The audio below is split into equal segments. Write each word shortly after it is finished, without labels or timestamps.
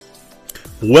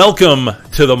Welcome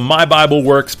to the My Bible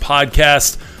Works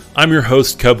podcast. I'm your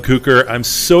host, Cub Cooker. I'm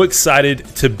so excited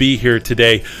to be here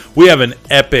today. We have an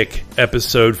epic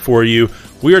episode for you.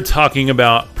 We are talking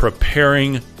about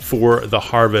preparing for the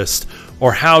harvest,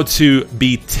 or how to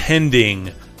be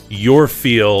tending your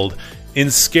field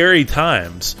in scary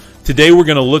times. Today we're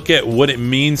going to look at what it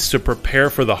means to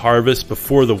prepare for the harvest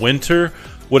before the winter,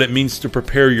 what it means to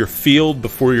prepare your field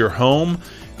before your home,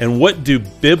 and what do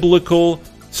biblical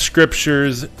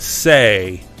scriptures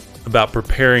say about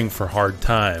preparing for hard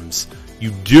times.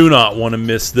 You do not want to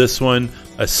miss this one,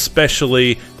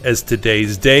 especially as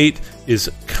today's date is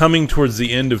coming towards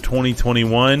the end of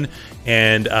 2021,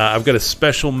 and I've got a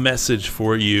special message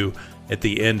for you at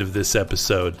the end of this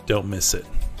episode. Don't miss it.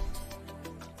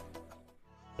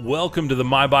 Welcome to the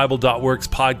MyBible.Works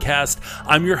podcast.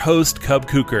 I'm your host, Cub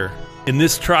Cooker. In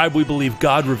this tribe, we believe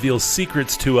God reveals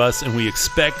secrets to us and we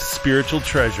expect spiritual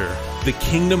treasure. The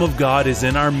kingdom of God is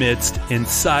in our midst,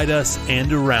 inside us,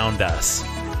 and around us.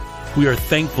 We are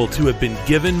thankful to have been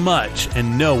given much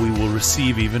and know we will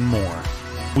receive even more.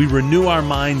 We renew our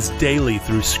minds daily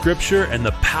through Scripture and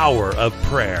the power of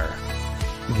prayer.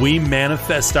 We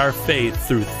manifest our faith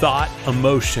through thought,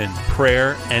 emotion,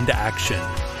 prayer, and action.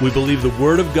 We believe the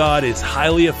Word of God is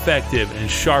highly effective and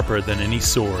sharper than any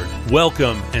sword.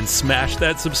 Welcome, and smash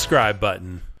that subscribe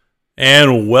button.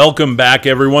 And welcome back,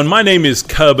 everyone. My name is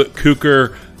Cub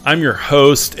Cooker. I'm your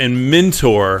host and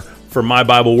mentor for My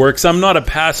Bible Works. I'm not a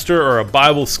pastor or a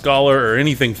Bible scholar or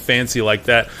anything fancy like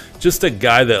that. Just a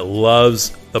guy that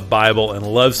loves the Bible and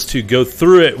loves to go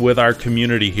through it with our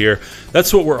community here.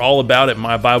 That's what we're all about at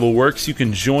My Bible Works. You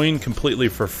can join completely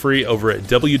for free over at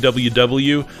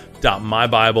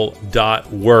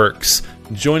www.mybible.works.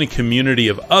 Join a community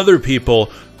of other people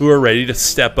who are ready to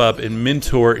step up and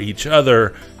mentor each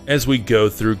other as we go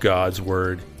through God's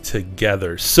Word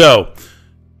together. So,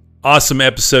 awesome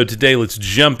episode today. Let's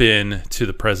jump in to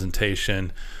the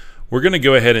presentation. We're going to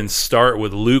go ahead and start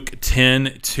with Luke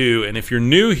 10:2. And if you're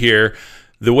new here,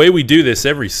 the way we do this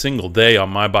every single day on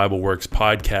My Bible Works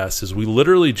podcast is we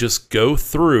literally just go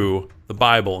through the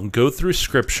Bible and go through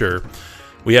Scripture.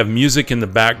 We have music in the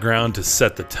background to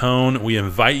set the tone. We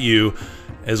invite you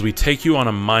as we take you on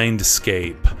a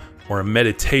mindscape or a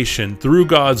meditation through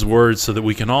God's Word so that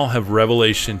we can all have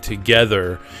revelation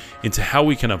together into how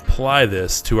we can apply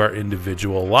this to our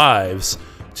individual lives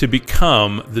to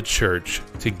become the church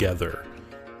together.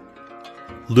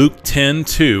 Luke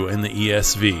 10:2 in the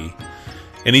ESV.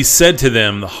 And he said to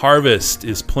them, "The harvest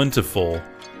is plentiful,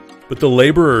 but the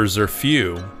laborers are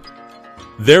few.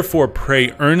 Therefore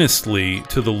pray earnestly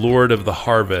to the Lord of the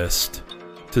harvest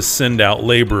to send out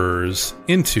laborers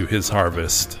into his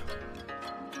harvest."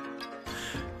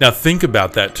 Now think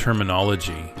about that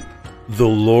terminology, the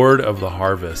Lord of the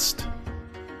harvest.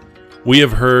 We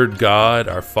have heard God,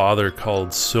 our Father,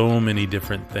 called so many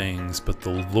different things, but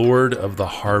the Lord of the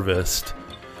harvest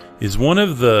is one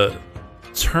of the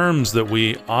terms that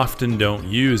we often don't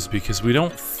use because we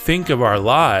don't think of our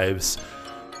lives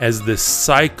as this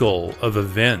cycle of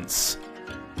events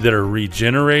that are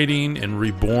regenerating and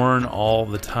reborn all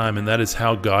the time, and that is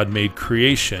how God made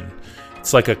creation.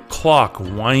 It's like a clock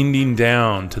winding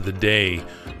down to the day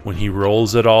when he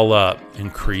rolls it all up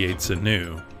and creates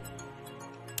anew.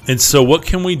 And so what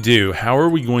can we do? How are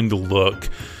we going to look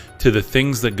to the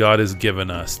things that God has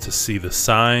given us to see the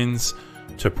signs,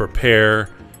 to prepare,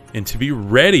 and to be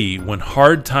ready when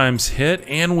hard times hit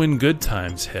and when good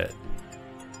times hit?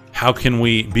 How can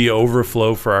we be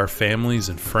overflow for our families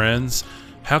and friends?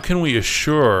 How can we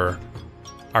assure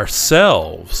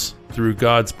ourselves through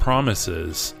God's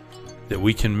promises that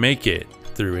we can make it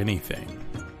through anything?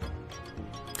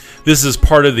 This is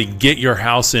part of the Get Your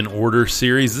House in Order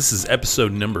series. This is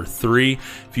episode number 3.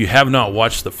 If you have not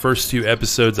watched the first 2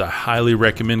 episodes, I highly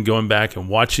recommend going back and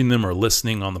watching them or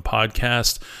listening on the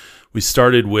podcast. We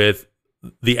started with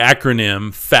the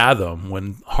acronym FATHOM.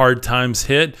 When hard times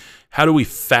hit, how do we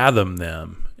fathom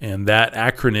them? And that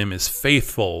acronym is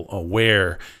faithful,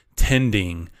 aware,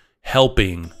 tending,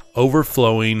 helping,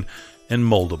 overflowing, and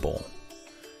moldable.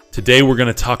 Today we're going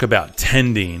to talk about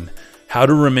tending, how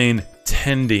to remain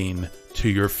tending to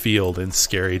your field in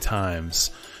scary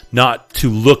times. Not to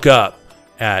look up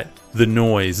at the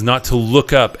noise, not to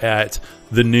look up at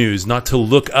the news, not to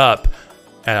look up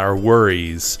at our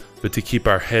worries, but to keep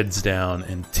our heads down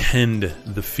and tend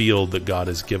the field that God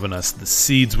has given us, the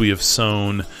seeds we have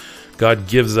sown. God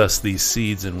gives us these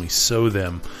seeds and we sow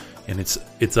them, and it's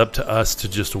up to us to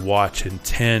just watch and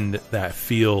tend that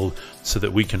field so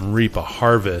that we can reap a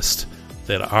harvest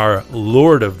that our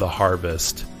Lord of the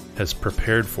harvest has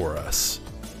prepared for us.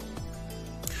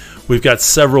 We've got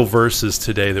several verses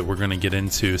today that we're going to get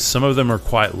into. Some of them are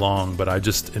quite long, but I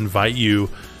just invite you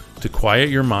to quiet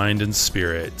your mind and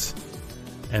spirit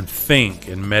and think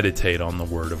and meditate on the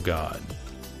Word of God.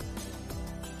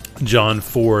 John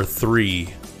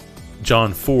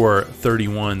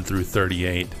 4:31 through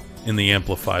 38 in the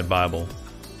Amplified Bible.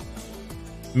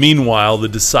 Meanwhile, the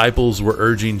disciples were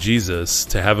urging Jesus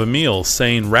to have a meal,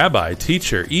 saying, "Rabbi,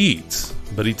 teacher, eat."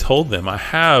 But he told them, "I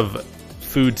have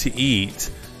food to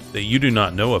eat that you do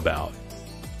not know about."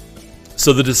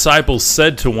 So the disciples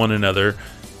said to one another,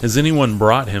 "Has anyone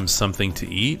brought him something to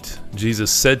eat?"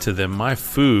 Jesus said to them, "My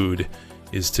food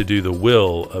is to do the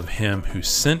will of him who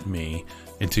sent me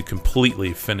and to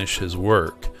completely finish his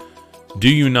work. Do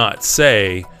you not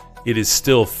say, 'It is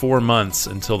still 4 months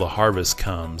until the harvest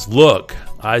comes'? Look,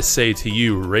 I say to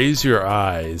you, raise your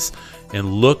eyes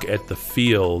and look at the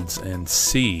fields and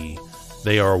see,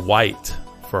 they are white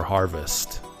for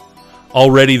harvest.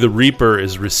 Already the reaper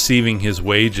is receiving his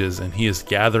wages, and he is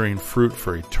gathering fruit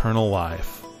for eternal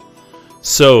life,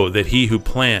 so that he who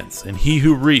plants and he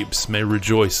who reaps may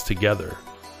rejoice together.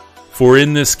 For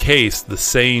in this case the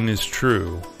saying is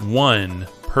true, one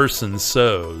person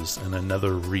sows and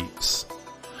another reaps.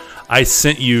 I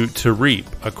sent you to reap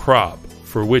a crop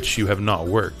for which you have not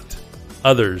worked.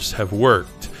 Others have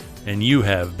worked, and you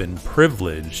have been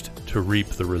privileged to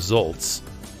reap the results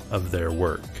of their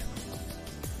work."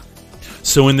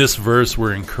 So in this verse,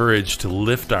 we're encouraged to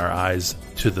lift our eyes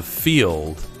to the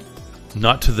field,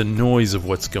 not to the noise of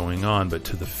what's going on, but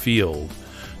to the field,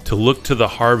 to look to the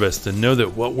harvest and know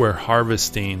that what we're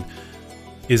harvesting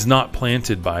is not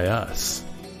planted by us.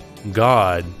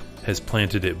 God has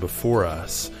planted it before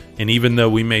us. And even though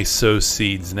we may sow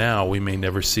seeds now, we may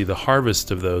never see the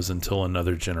harvest of those until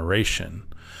another generation.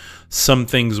 Some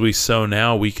things we sow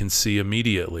now, we can see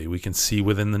immediately. We can see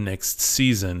within the next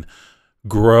season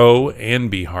grow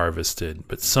and be harvested.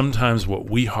 But sometimes what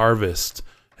we harvest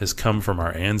has come from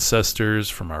our ancestors,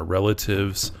 from our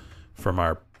relatives, from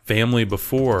our family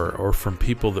before, or from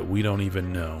people that we don't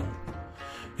even know.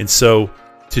 And so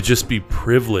to just be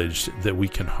privileged that we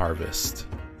can harvest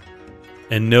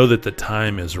and know that the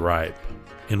time is ripe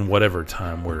in whatever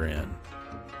time we're in.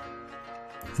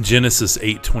 Genesis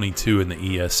 8:22 in the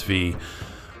ESV.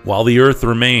 While the earth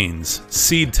remains,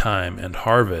 seed time and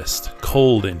harvest,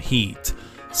 cold and heat,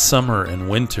 summer and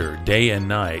winter, day and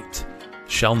night,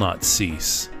 shall not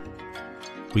cease.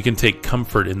 We can take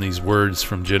comfort in these words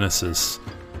from Genesis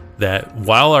that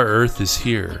while our earth is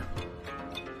here,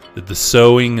 that the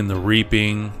sowing and the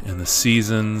reaping and the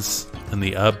seasons and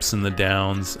the ups and the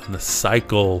downs and the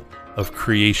cycle of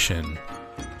creation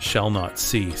shall not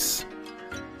cease.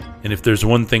 And if there's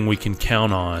one thing we can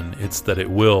count on, it's that it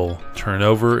will turn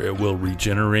over, it will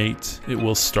regenerate, it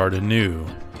will start anew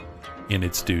in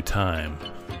its due time.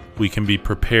 We can be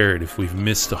prepared. If we've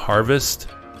missed a harvest,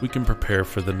 we can prepare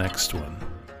for the next one.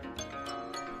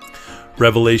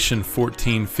 Revelation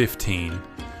 14:15.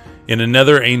 And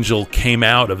another angel came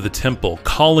out of the temple,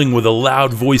 calling with a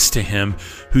loud voice to him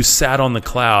who sat on the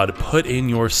cloud, "Put in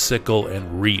your sickle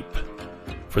and reap,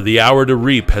 for the hour to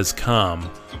reap has come,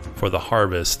 for the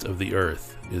harvest of the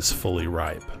earth is fully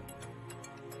ripe."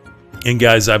 And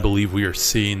guys, I believe we are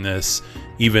seeing this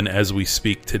even as we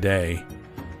speak today.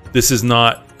 This is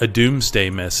not a doomsday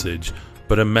message,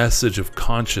 but a message of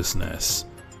consciousness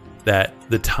that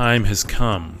the time has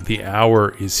come, the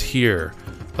hour is here,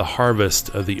 the harvest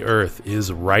of the earth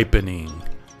is ripening.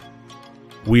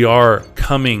 We are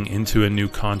coming into a new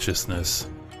consciousness.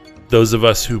 Those of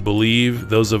us who believe,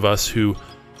 those of us who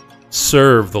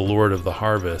serve the Lord of the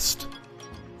harvest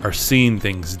are seeing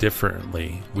things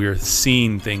differently. We are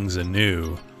seeing things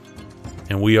anew,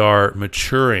 and we are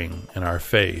maturing in our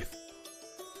faith.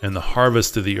 And the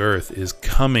harvest of the earth is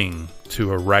coming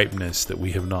to a ripeness that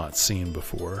we have not seen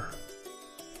before.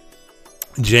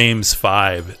 James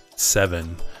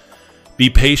 5:7. Be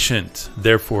patient,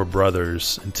 therefore,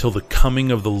 brothers, until the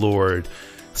coming of the Lord.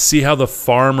 See how the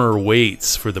farmer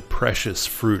waits for the precious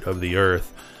fruit of the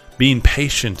earth, being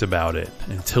patient about it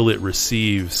until it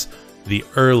receives the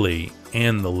early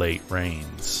and the late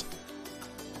rains.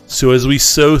 So as we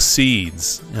sow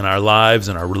seeds in our lives,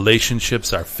 in our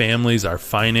relationships, our families, our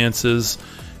finances,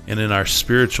 and in our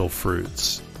spiritual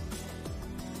fruits,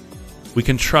 we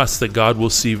can trust that God will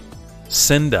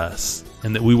send us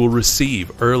and that we will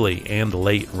receive early and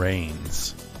late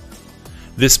rains.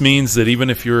 This means that even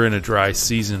if you're in a dry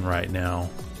season right now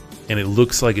and it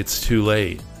looks like it's too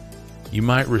late, you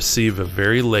might receive a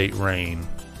very late rain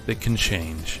that can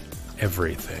change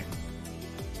everything.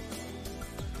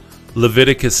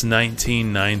 Leviticus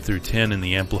 19:9 through 10 in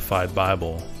the Amplified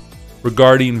Bible,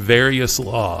 regarding various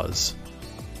laws.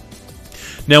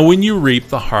 Now when you reap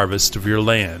the harvest of your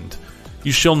land,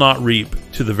 you shall not reap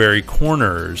to the very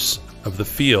corners of the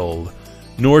field,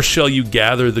 nor shall you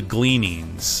gather the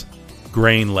gleanings,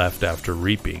 grain left after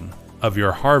reaping, of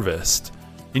your harvest,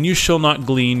 and you shall not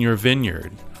glean your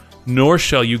vineyard, nor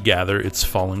shall you gather its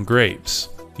fallen grapes.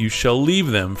 You shall leave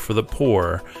them for the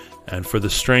poor and for the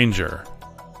stranger.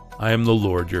 I am the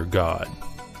Lord your God.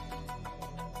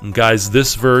 And guys,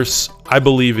 this verse, I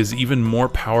believe, is even more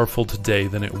powerful today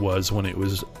than it was when it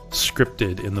was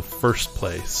scripted in the first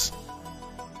place.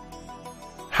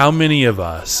 How many of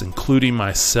us, including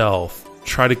myself,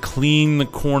 try to clean the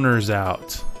corners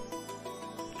out,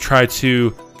 try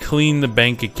to clean the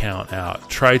bank account out,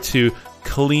 try to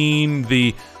clean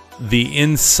the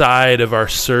inside of our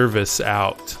service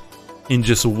out, and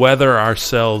just weather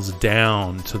ourselves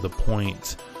down to the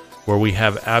point where we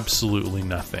have absolutely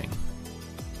nothing,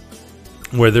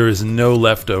 where there is no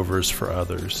leftovers for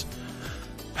others?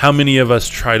 How many of us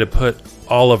try to put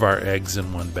all of our eggs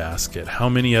in one basket? How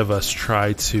many of us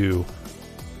try to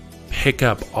pick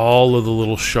up all of the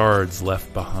little shards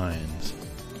left behind?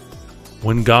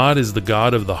 When God is the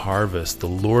God of the harvest, the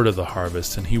Lord of the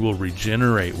harvest, and He will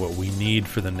regenerate what we need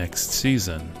for the next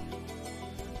season.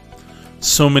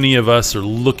 So many of us are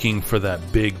looking for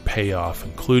that big payoff,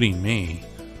 including me,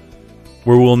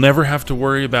 where we'll never have to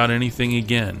worry about anything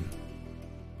again.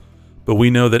 But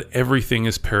we know that everything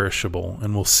is perishable,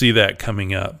 and we'll see that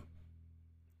coming up.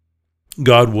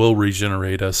 God will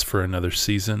regenerate us for another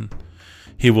season.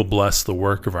 He will bless the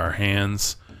work of our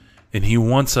hands, and He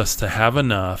wants us to have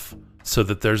enough so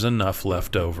that there's enough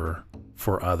left over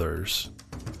for others.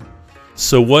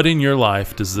 So what in your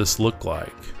life does this look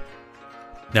like?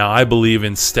 Now, I believe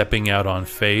in stepping out on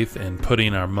faith and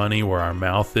putting our money where our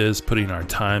mouth is, putting our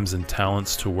times and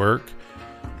talents to work.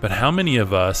 But how many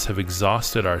of us have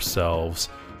exhausted ourselves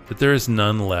that there is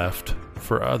none left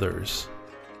for others?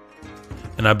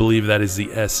 And I believe that is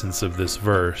the essence of this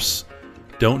verse.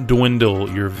 Don't dwindle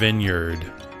your vineyard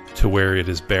to where it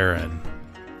is barren.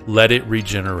 Let it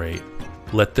regenerate.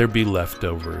 Let there be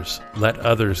leftovers. Let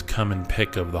others come and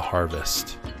pick of the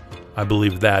harvest. I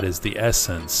believe that is the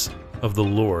essence of the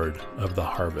Lord of the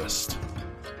harvest.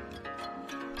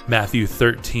 Matthew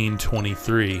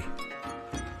 13:23.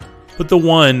 But the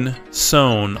one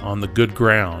sown on the good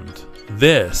ground,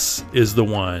 this is the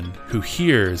one who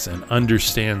hears and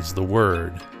understands the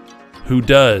word, who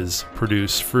does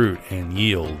produce fruit and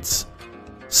yields,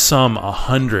 some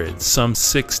 100, some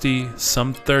 60,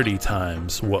 some 30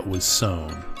 times what was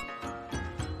sown.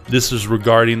 This is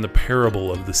regarding the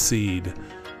parable of the seed,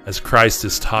 as Christ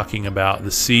is talking about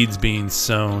the seeds being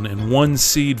sown, and one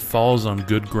seed falls on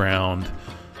good ground,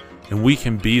 and we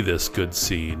can be this good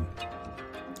seed.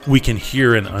 We can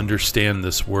hear and understand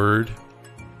this word.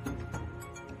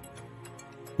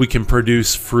 We can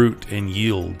produce fruit and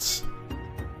yields.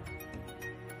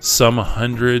 Some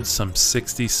 100, some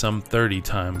 60, some 30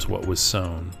 times what was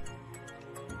sown.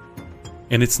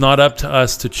 And it's not up to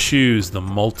us to choose the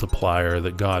multiplier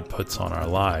that God puts on our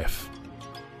life.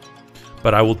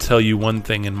 But I will tell you one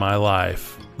thing in my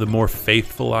life: the more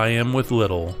faithful I am with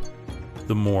little,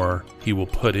 the more He will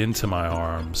put into my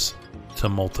arms to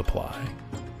multiply.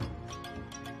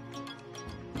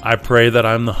 I pray that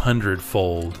I'm the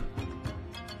 100-fold,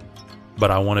 but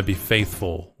I want to be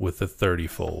faithful with the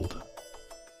 30-fold.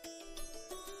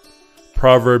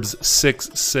 Proverbs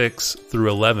 6:6 through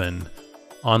 11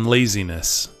 on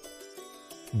laziness.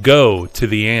 Go to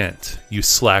the ant, you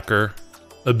slacker.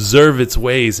 Observe its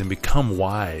ways and become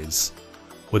wise.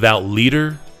 Without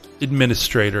leader,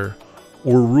 administrator,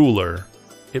 or ruler,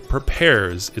 it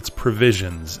prepares its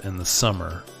provisions in the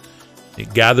summer.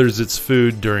 It gathers its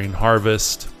food during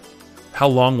harvest. How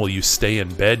long will you stay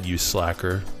in bed, you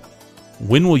slacker?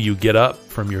 When will you get up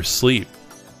from your sleep?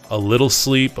 A little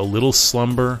sleep, a little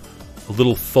slumber, a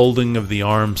little folding of the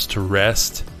arms to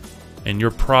rest, and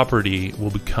your property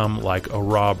will become like a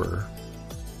robber,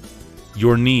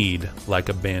 your need like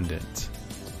a bandit.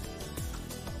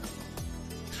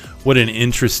 What an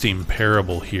interesting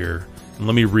parable here. And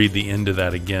let me read the end of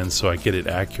that again so I get it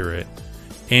accurate.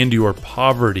 And your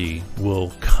poverty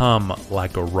will come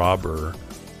like a robber,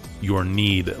 your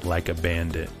need like a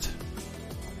bandit.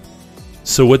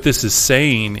 So what this is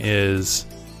saying is,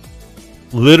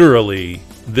 literally,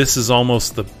 this is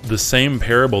almost the same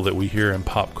parable that we hear in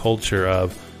pop culture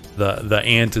of the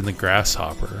ant and the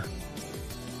grasshopper.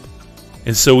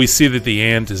 And so we see that the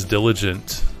ant is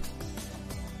diligent,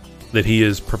 that he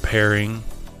is preparing,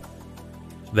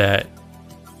 that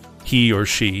he or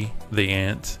she, the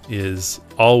ant, is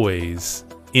always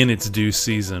in its due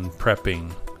season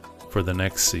prepping for the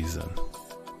next season.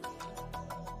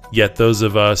 Yet those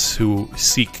of us who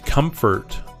seek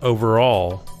comfort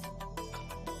overall,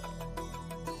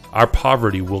 our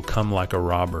poverty will come like a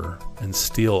robber and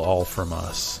steal all from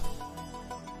us.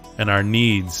 And our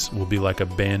needs will be like a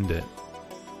bandit,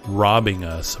 robbing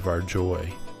us of our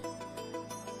joy.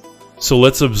 So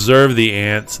let's observe the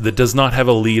ant that does not have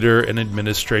a leader, an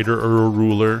administrator, or a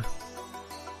ruler.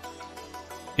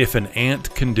 If an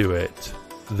ant can do it,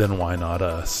 then why not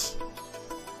us?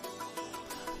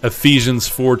 Ephesians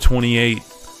 4:28.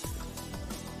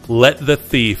 Let the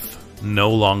thief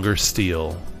no longer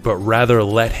steal, but rather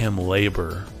let him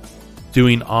labor,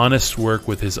 doing honest work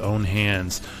with his own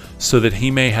hands, so that he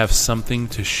may have something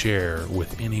to share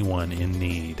with anyone in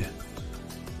need.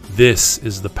 This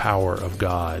is the power of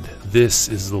God. This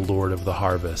is the Lord of the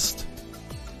harvest.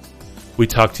 We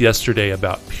talked yesterday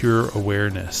about pure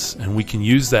awareness, and we can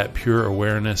use that pure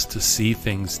awareness to see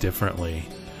things differently,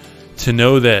 to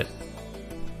know that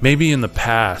maybe in the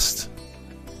past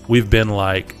we've been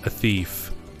like a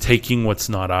thief, taking what's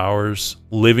not ours,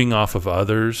 living off of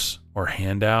others or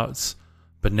handouts,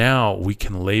 but now we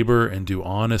can labor and do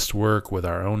honest work with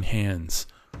our own hands.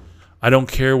 I don't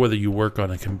care whether you work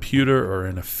on a computer or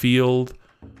in a field,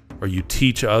 or you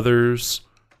teach others,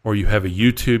 or you have a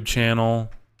YouTube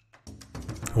channel.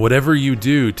 Whatever you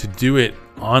do, to do it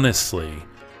honestly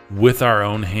with our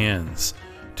own hands,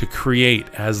 to create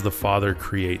as the Father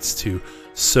creates, to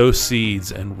sow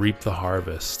seeds and reap the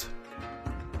harvest,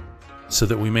 so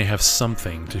that we may have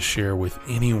something to share with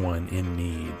anyone in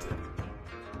need.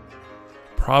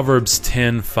 Proverbs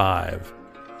 10:5.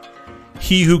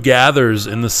 He who gathers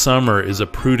in the summer is a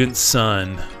prudent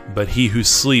son, but he who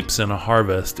sleeps in a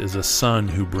harvest is a son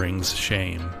who brings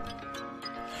shame.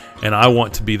 And I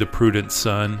want to be the prudent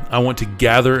son. I want to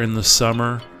gather in the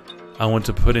summer. I want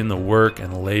to put in the work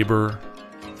and labor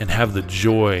and have the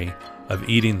joy of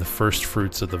eating the first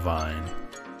fruits of the vine.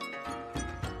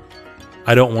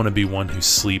 I don't want to be one who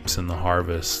sleeps in the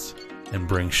harvest and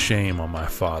brings shame on my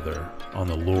Father, on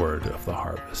the Lord of the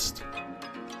harvest.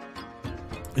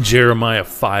 Jeremiah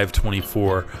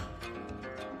 5:24.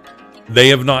 They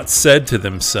have not said to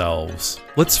themselves,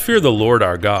 let's fear the Lord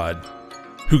our God,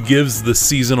 who gives the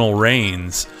seasonal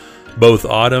rains, both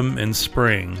autumn and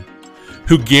spring,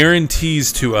 who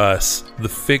guarantees to us the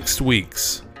fixed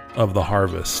weeks of the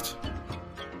harvest.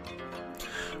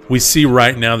 We see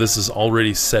right now this is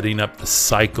already setting up the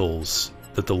cycles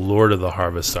that the Lord of the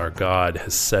harvest, our God,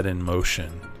 has set in motion,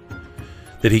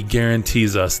 that he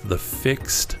guarantees us the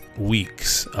fixed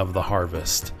weeks of the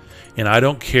harvest. And I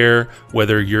don't care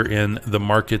whether you're in the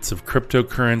markets of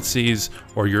cryptocurrencies,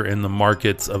 or you're in the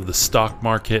markets of the stock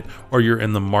market, or you're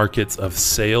in the markets of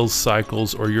sales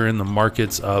cycles, or you're in the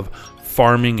markets of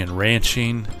farming and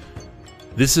ranching.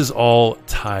 This is all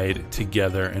tied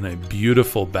together in a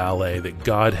beautiful ballet that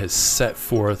God has set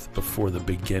forth before the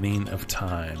beginning of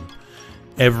time.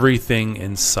 Everything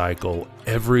in cycle,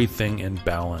 everything in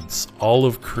balance, all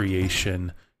of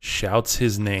creation shouts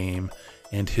his name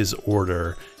and his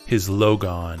order, his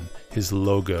logon, his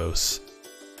logos,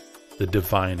 the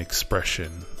divine expression.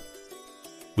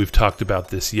 We've talked about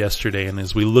this yesterday, and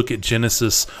as we look at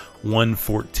Genesis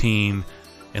 1:14,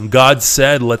 and God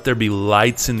said, let there be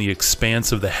lights in the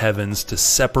expanse of the heavens to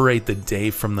separate the day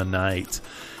from the night,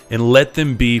 and let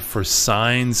them be for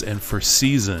signs and for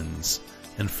seasons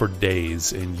and for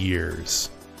days and years.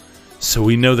 So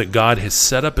we know that God has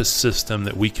set up a system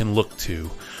that we can look to.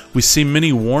 We see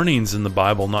many warnings in the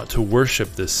Bible not to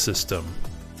worship this system,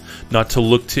 not to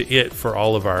look to it for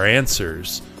all of our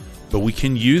answers, but we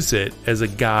can use it as a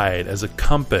guide, as a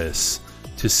compass,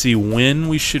 to see when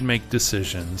we should make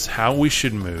decisions, how we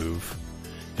should move,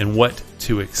 and what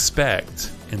to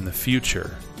expect in the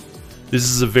future. This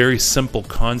is a very simple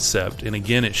concept, and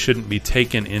again, it shouldn't be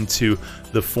taken into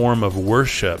the form of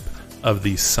worship of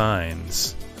these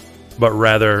signs, but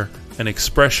rather an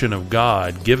expression of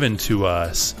God given to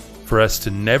us for us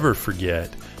to never forget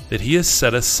that he has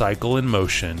set a cycle in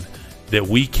motion that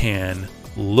we can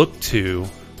look to,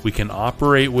 we can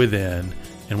operate within,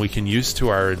 and we can use to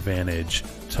our advantage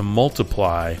to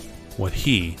multiply what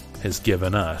he has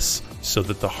given us so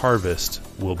that the harvest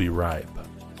will be ripe.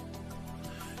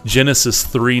 Genesis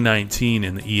 3:19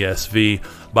 in the ESV,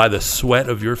 by the sweat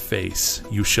of your face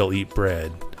you shall eat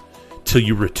bread, till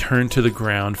you return to the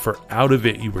ground, for out of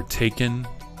it you were taken,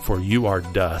 for you are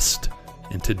dust,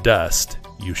 and to dust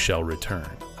you shall return.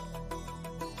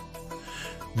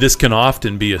 This can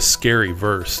often be a scary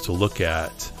verse to look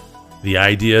at, the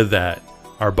idea that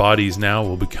our bodies now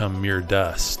will become mere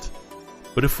dust.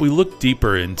 But if we look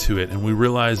deeper into it and we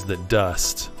realize that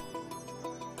dust,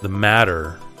 the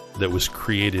matter that was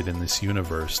created in this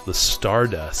universe, the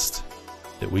stardust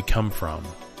that we come from,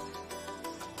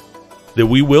 that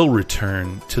we will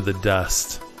return to the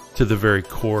dust, to the very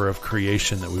core of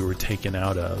creation that we were taken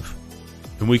out of.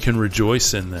 And we can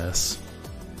rejoice in this,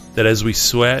 that as we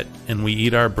sweat and we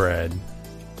eat our bread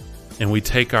and we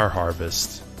take our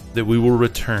harvest, that we will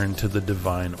return to the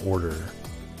divine order.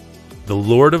 The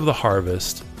Lord of the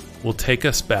harvest will take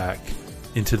us back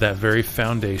into that very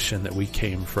foundation that we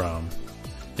came from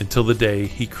until the day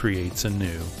he creates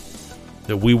anew,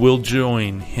 that we will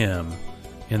join him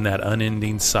in that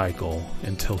unending cycle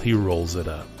until he rolls it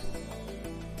up.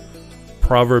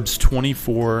 Proverbs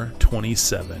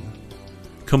 24:27.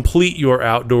 Complete your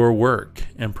outdoor work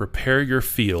and prepare your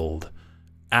field.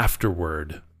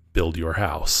 Afterward, build your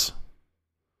house.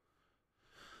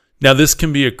 Now, this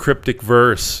can be a cryptic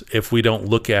verse if we don't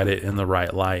look at it in the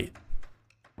right light.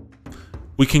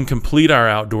 We can complete our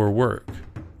outdoor work.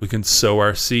 We can sow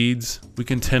our seeds. We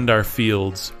can tend our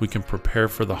fields. We can prepare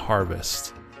for the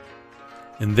harvest.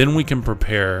 And then we can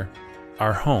prepare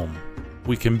our home.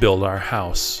 We can build our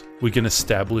house. We can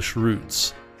establish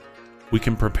roots. We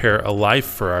can prepare a life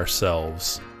for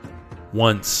ourselves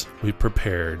once we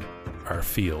prepared our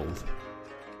field.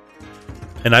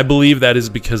 And I believe that is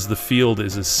because the field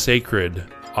is a sacred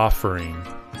offering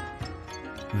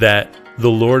that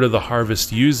the Lord of the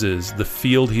harvest uses the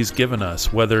field he's given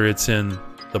us, whether it's in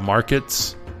the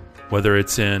markets, whether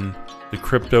it's in the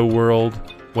crypto world,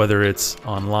 whether it's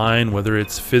online, whether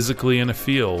it's physically in a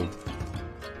field.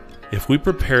 If we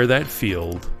prepare that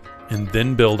field and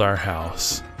then build our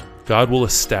house, God will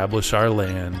establish our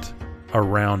land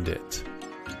around it.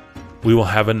 We will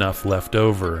have enough left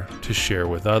over to share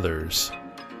with others,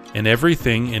 and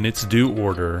everything in its due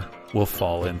order will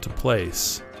fall into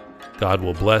place. God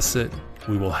will bless it,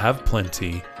 we will have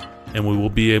plenty, and we will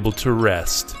be able to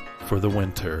rest for the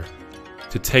winter,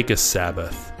 to take a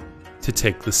Sabbath, to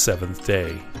take the seventh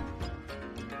day.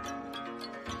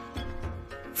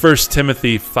 1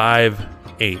 Timothy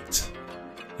 5:8.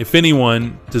 If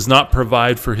anyone does not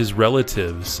provide for his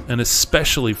relatives, and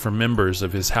especially for members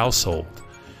of his household,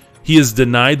 he is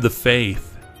denied the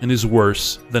faith and is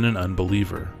worse than an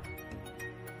unbeliever.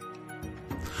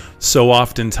 So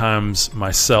oftentimes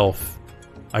myself,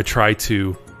 I try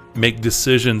to make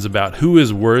decisions about who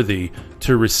is worthy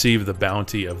to receive the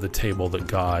bounty of the table that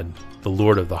God, the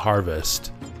Lord of the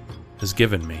harvest, has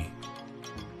given me.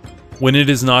 When it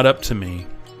is not up to me,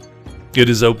 it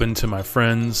is open to my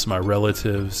friends, my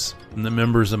relatives, and the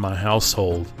members of my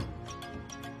household,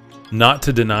 not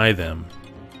to deny them,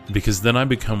 because then I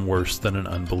become worse than an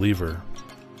unbeliever.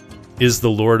 Is the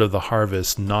Lord of the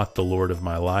harvest not the Lord of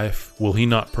my life? Will he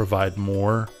not provide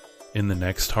more in the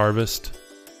next harvest?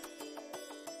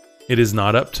 It is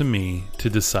not up to me to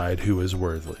decide who is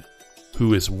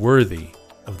worthy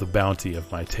of the bounty of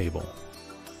my table.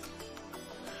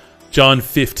 John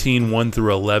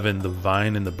 15:1-11, the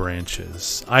vine and the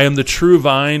branches. I am the true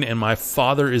vine, and my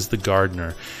Father is the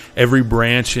gardener. Every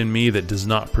branch in me that does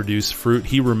not produce fruit,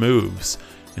 he removes,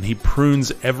 and he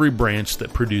prunes every branch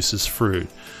that produces fruit,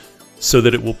 so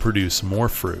that it will produce more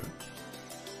fruit.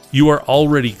 You are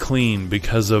already clean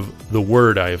because of the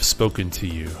word I have spoken to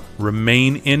you.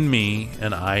 Remain in me,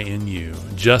 and I in you.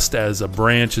 Just as a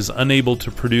branch is unable to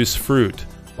produce fruit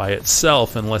by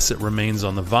itself unless it remains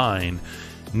on the vine,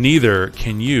 neither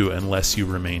can you unless you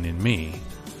remain in me.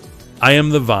 I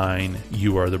am the vine,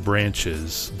 you are the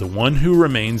branches. The one who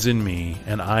remains in me,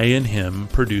 and I in him,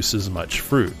 produces much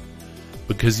fruit,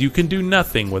 because you can do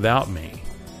nothing without me.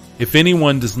 If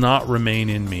anyone does not remain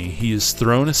in me, he is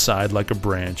thrown aside like a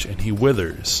branch, and he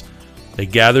withers. They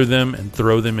gather them and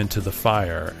throw them into the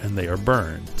fire, and they are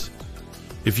burned.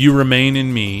 If you remain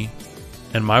in me,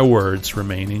 and my words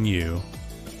remain in you,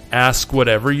 ask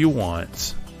whatever you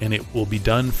want, and it will be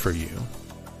done for you.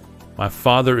 My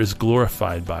Father is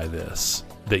glorified by this,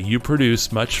 that you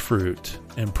produce much fruit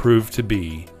and prove to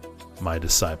be my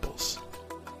disciples.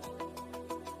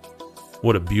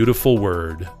 What a beautiful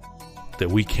word that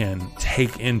we can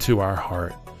take into our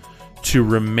heart to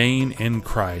remain in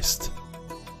Christ,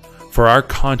 for our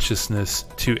consciousness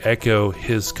to echo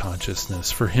his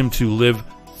consciousness, for him to live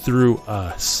through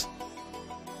us.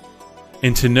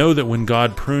 And to know that when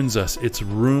God prunes us, it's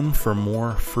room for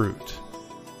more fruit.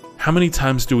 How many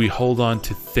times do we hold on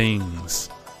to things,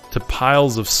 to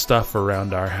piles of stuff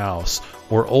around our house,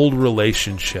 or old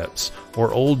relationships,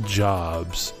 or old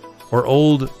jobs, or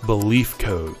old belief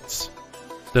codes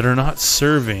that are not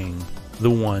serving the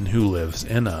one who lives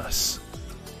in us?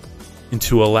 And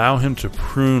to allow him to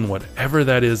prune whatever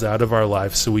that is out of our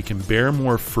life so we can bear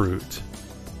more fruit,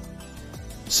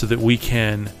 so that we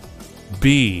can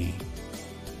be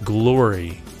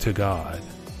glory to God.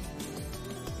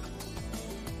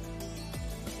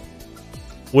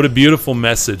 What a beautiful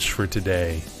message for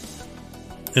today.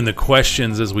 And the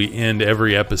questions as we end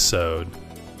every episode.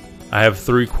 I have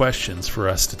 3 questions for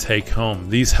us to take home.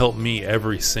 These help me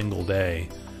every single day.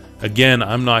 Again,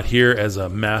 I'm not here as a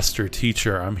master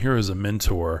teacher. I'm here as a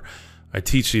mentor. I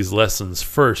teach these lessons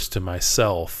first to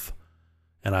myself,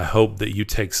 and I hope that you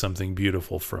take something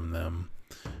beautiful from them.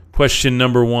 Question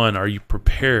number 1, are you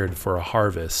prepared for a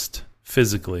harvest,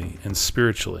 physically and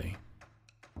spiritually?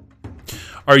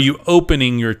 Are you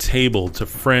opening your table to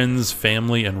friends,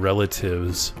 family, and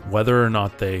relatives, whether or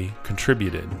not they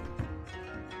contributed?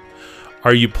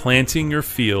 Are you planting your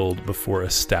field before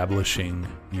establishing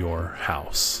your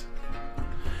house?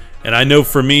 And I know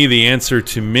for me, the answer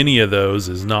to many of those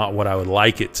is not what I would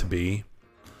like it to be.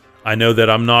 I know that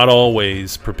I'm not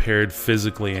always prepared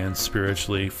physically and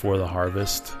spiritually for the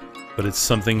harvest, but it's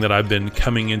something that I've been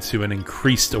coming into an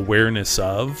increased awareness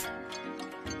of.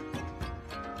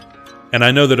 And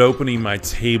I know that opening my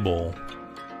table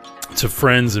to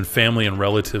friends and family and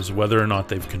relatives, whether or not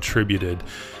they've contributed,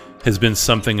 has been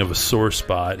something of a sore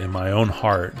spot in my own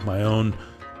heart, my own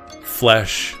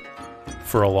flesh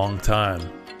for a long time.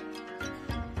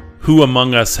 Who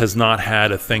among us has not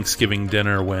had a Thanksgiving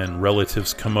dinner when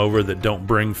relatives come over that don't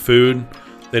bring food?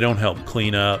 They don't help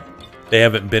clean up. They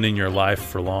haven't been in your life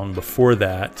for long before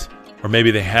that, or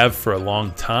maybe they have for a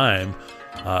long time,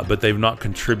 but they've not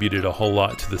contributed a whole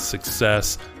lot to the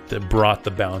success that brought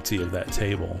the bounty of that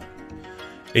table.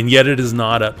 And yet it is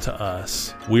not up to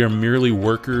us. We are merely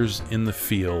workers in the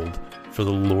field for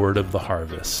the Lord of the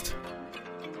harvest.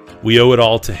 We owe it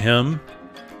all to Him.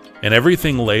 And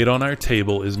everything laid on our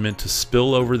table is meant to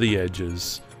spill over the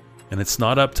edges, and it's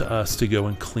not up to us to go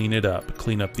and clean it up,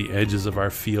 clean up the edges of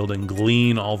our field and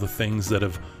glean all the things that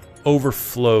have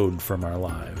overflowed from our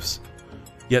lives.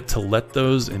 Yet to let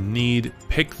those in need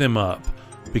pick them up,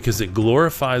 because it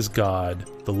glorifies God,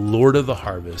 the Lord of the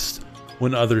harvest,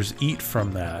 when others eat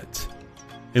from that.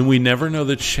 And we never know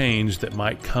the change that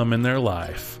might come in their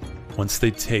life once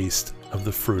they taste of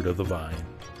the fruit of the vine.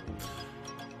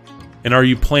 And are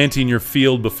you planting your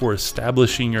field before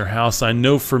establishing your house? I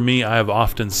know for me, I have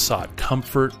often sought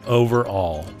comfort over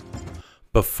all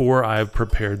before I have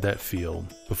prepared that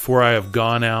field, before I have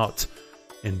gone out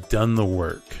and done the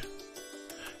work.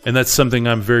 And that's something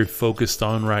I'm very focused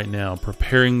on right now,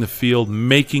 preparing the field,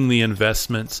 making the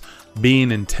investments,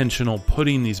 being intentional,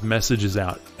 putting these messages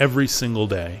out every single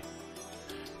day.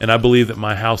 And I believe that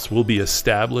my house will be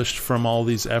established from all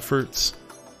these efforts,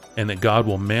 and that God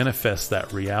will manifest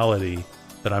that reality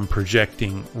that I'm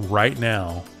projecting right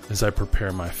now as I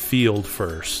prepare my field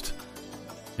first,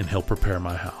 and He'll prepare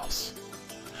my house.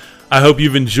 I hope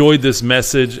you've enjoyed this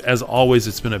message. As always,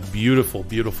 it's been a beautiful,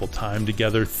 beautiful time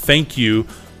together. Thank you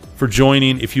for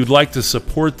joining. If you'd like to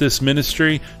support this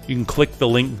ministry, you can click the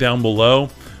link down below.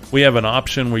 We have an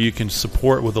option where you can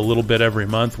support with a little bit every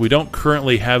month. We don't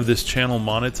currently have this channel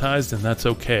monetized, and that's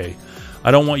okay. I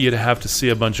don't want you to have to see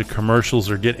a bunch of commercials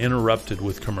or get interrupted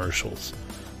with commercials.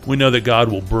 We know that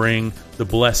God will bring the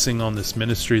blessing on this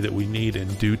ministry that we need in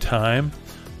due time.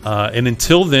 And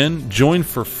until then, join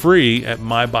for free at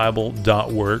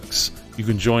mybible.works. You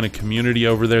can join a community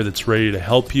over there that's ready to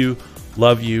help you,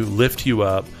 love you, lift you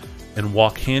up, and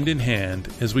walk hand in hand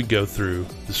as we go through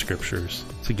the scriptures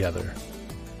together.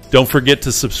 Don't forget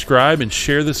to subscribe and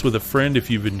share this with a friend if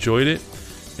you've enjoyed it.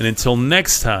 And until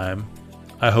next time,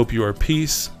 I hope you are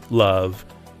peace, love,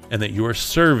 and that you are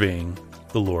serving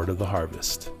the Lord of the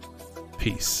harvest.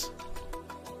 Peace.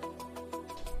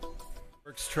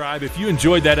 Works Tribe, if you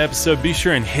enjoyed that episode, be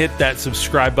sure and hit that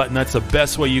subscribe button. That's the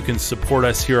best way you can support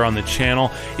us here on the channel.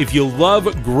 If you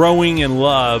love growing in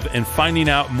love and finding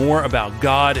out more about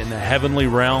God in the heavenly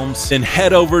realms, then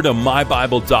head over to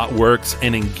mybible.works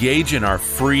and engage in our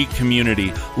free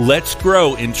community. Let's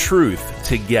grow in truth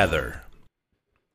together.